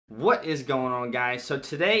What is going on, guys? So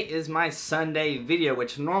today is my Sunday video,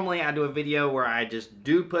 which normally I do a video where I just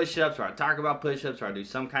do push-ups, or I talk about push-ups, or I do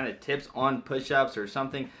some kind of tips on push-ups or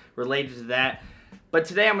something related to that. But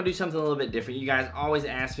today I'm gonna do something a little bit different. You guys always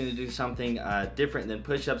ask me to do something different than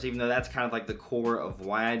push-ups, even though that's kind of like the core of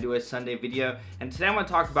why I do a Sunday video. And today I'm gonna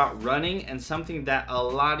talk about running, and something that a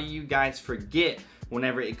lot of you guys forget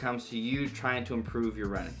whenever it comes to you trying to improve your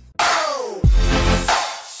running.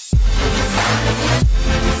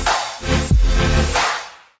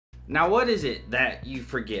 Now, what is it that you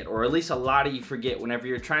forget, or at least a lot of you forget whenever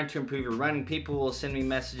you're trying to improve your running? People will send me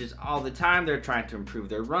messages all the time. They're trying to improve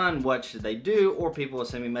their run. What should they do? Or people will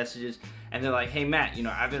send me messages and they're like, hey Matt, you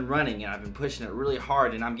know, I've been running and I've been pushing it really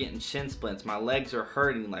hard and I'm getting shin splints. My legs are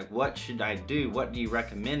hurting. Like, what should I do? What do you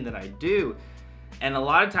recommend that I do? And a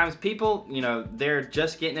lot of times people, you know, they're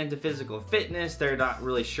just getting into physical fitness. They're not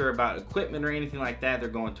really sure about equipment or anything like that. They're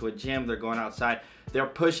going to a gym, they're going outside, they're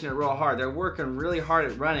pushing it real hard. They're working really hard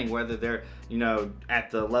at running, whether they're, you know,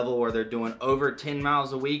 at the level where they're doing over 10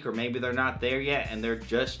 miles a week, or maybe they're not there yet and they're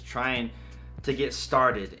just trying to get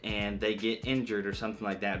started and they get injured or something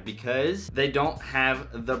like that because they don't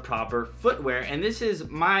have the proper footwear. And this is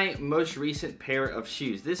my most recent pair of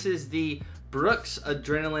shoes. This is the Brooks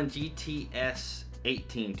Adrenaline GTS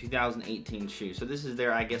 2018 shoe. So this is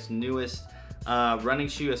their, I guess, newest running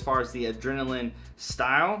shoe as far as the Adrenaline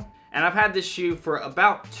style. And I've had this shoe for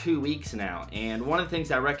about 2 weeks now. And one of the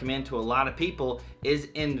things I recommend to a lot of people is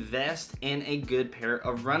invest in a good pair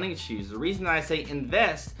of running shoes. The reason that I say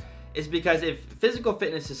invest is because if physical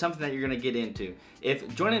fitness is something that you're going to get into,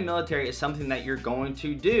 if joining the military is something that you're going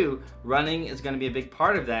to do, running is going to be a big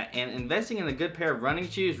part of that. And investing in a good pair of running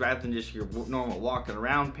shoes rather than just your normal walking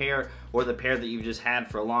around pair, or the pair that you've just had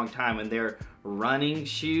for a long time and they're running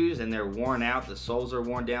shoes and they're worn out, the soles are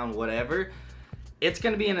worn down, whatever, it's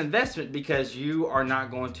going to be an investment because you are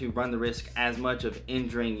not going to run the risk as much of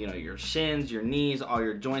injuring, you know, your shins, your knees, all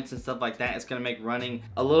your joints and stuff like that. It's going to make running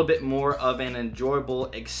a little bit more of an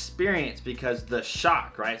enjoyable experience because the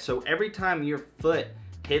shock, right? So every time your foot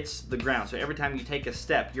hits the ground, so every time you take a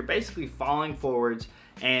step, you're basically falling forwards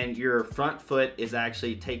and your front foot is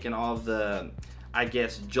actually taking all of the, I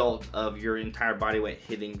guess, jolt of your entire body weight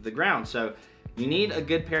hitting the ground. So you need a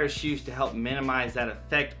good pair of shoes to help minimize that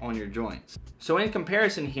effect on your joints. So in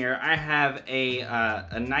comparison here, I have a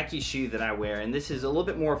Nike shoe that I wear, and this is a little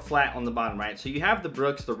bit more flat on the bottom, right? So you have the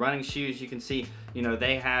Brooks, the running shoes, you can see, you know,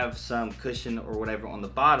 they have some cushion or whatever on the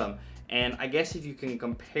bottom. And I guess if you can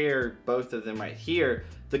compare both of them right here,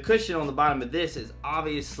 the cushion on the bottom of this is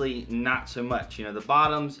obviously not so much. You know, the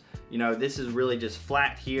bottoms, you know, this is really just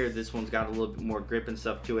flat here. This one's got a little bit more grip and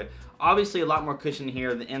stuff to it. Obviously a lot more cushion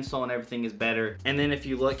here. The insole and everything is better. And then if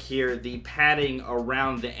you look here, the padding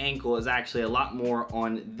around the ankle is actually a lot more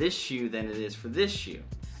on this shoe than it is for this shoe.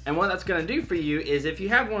 And what that's gonna do for you is if you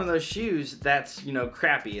have one of those shoes that's, you know,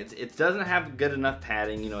 crappy, it doesn't have good enough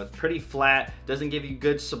padding, you know, it's pretty flat, doesn't give you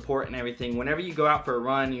good support and everything. Whenever you go out for a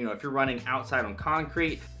run, you know, if you're running outside on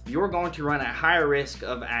concrete, you're going to run at higher risk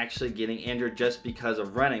of actually getting injured just because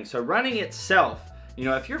of running. So running itself, you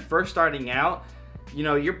know, if you're first starting out, you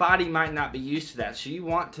know, your body might not be used to that. So you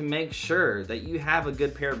want to make sure that you have a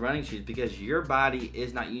good pair of running shoes because your body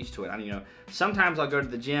is not used to it. I mean, you know, sometimes I'll go to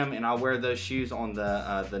the gym and I'll wear those shoes on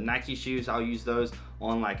the Nike shoes. I'll use those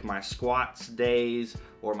on like my squats days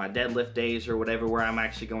or my deadlift days or whatever, where I'm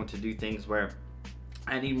actually going to do things where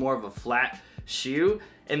I need more of a flat shoe.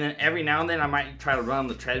 And then every now and then I might try to run on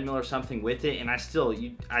the treadmill or something with it, and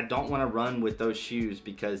I don't want to run with those shoes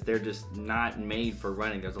because they're just not made for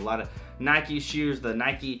running. There's a lot of Nike shoes, the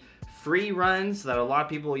Nike free runs, that a lot of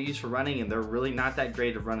people use for running, and they're really not that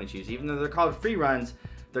great of running shoes. Even though they're called free runs,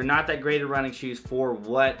 they're not that great of running shoes for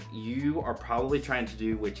what you are probably trying to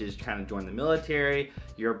do, which is kind of join the military.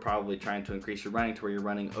 You're probably trying to increase your running to where you're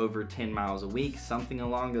running over 10 miles a week, something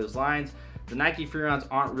along those lines. The Nike free runs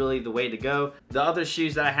aren't really the way to go. The other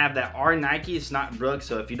shoes that I have that are Nike, it's not Brooks,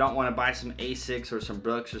 so if you don't want to buy some Asics or some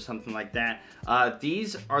Brooks or something like that,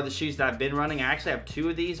 these are the shoes that I've been running. I actually have 2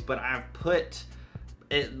 of these, but I've put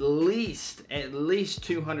at least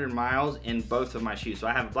 200 miles in both of my shoes. So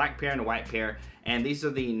I have a black pair and a white pair, and these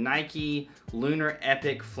are the Nike Lunar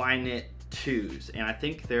Epic Flyknit 2s, and I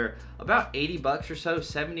think they're about 80 bucks or so,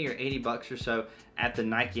 70 or 80 bucks or so at the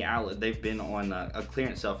Nike outlet. They've been on a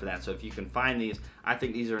clearance sale for that, so if you can find these, I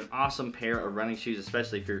think these are an awesome pair of running shoes,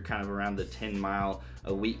 especially if you're kind of around the 10-mile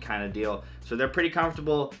a week kind of deal. So they're pretty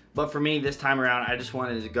comfortable, but for me this time around, I just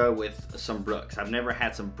wanted to go with some Brooks. I've never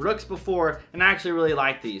had some Brooks before, and I actually really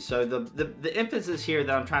like these. So the emphasis here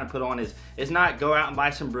that I'm trying to put on is not go out and buy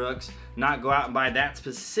some Brooks, not go out and buy that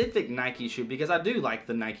specific Nike shoe, because I do like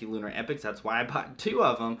the Nike Lunar Epics. That's why I bought 2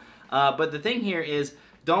 of them. But the thing here is,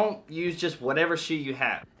 don't use just whatever shoe you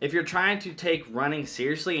have. If you're trying to take running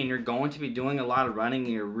seriously and you're going to be doing a lot of running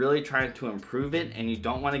and you're really trying to improve it and you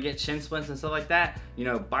don't want to get shin splints and stuff like that, you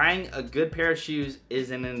know, buying a good pair of shoes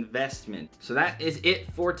is an investment. So that is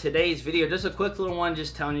it for today's video. Just a quick little one,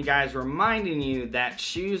 just telling you guys, reminding you that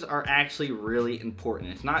shoes are actually really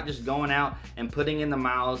important. It's not just going out and putting in the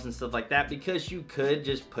miles and stuff like that, because you could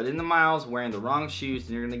just put in the miles wearing the wrong shoes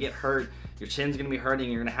and you're gonna get hurt. Your shin's gonna be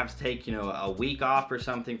hurting, you're gonna have to take, you know, a week off or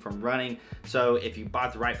something from running. So if you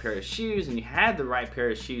bought the right pair of shoes and you had the right pair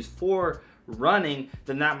of shoes for running,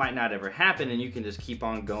 then that might not ever happen, and you can just keep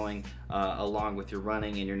on going along with your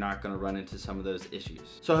running, and you're not gonna run into some of those issues.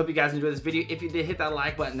 So I hope you guys enjoyed this video. If you did, hit that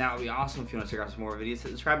like button, that would be awesome. If you want to check out some more videos, hit the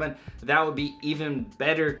subscribe button, that would be even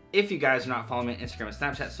better. If you guys are not following me on Instagram and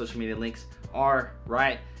Snapchat, social media links are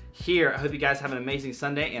right here. I hope you guys have an amazing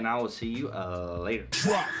Sunday, and I will see you later.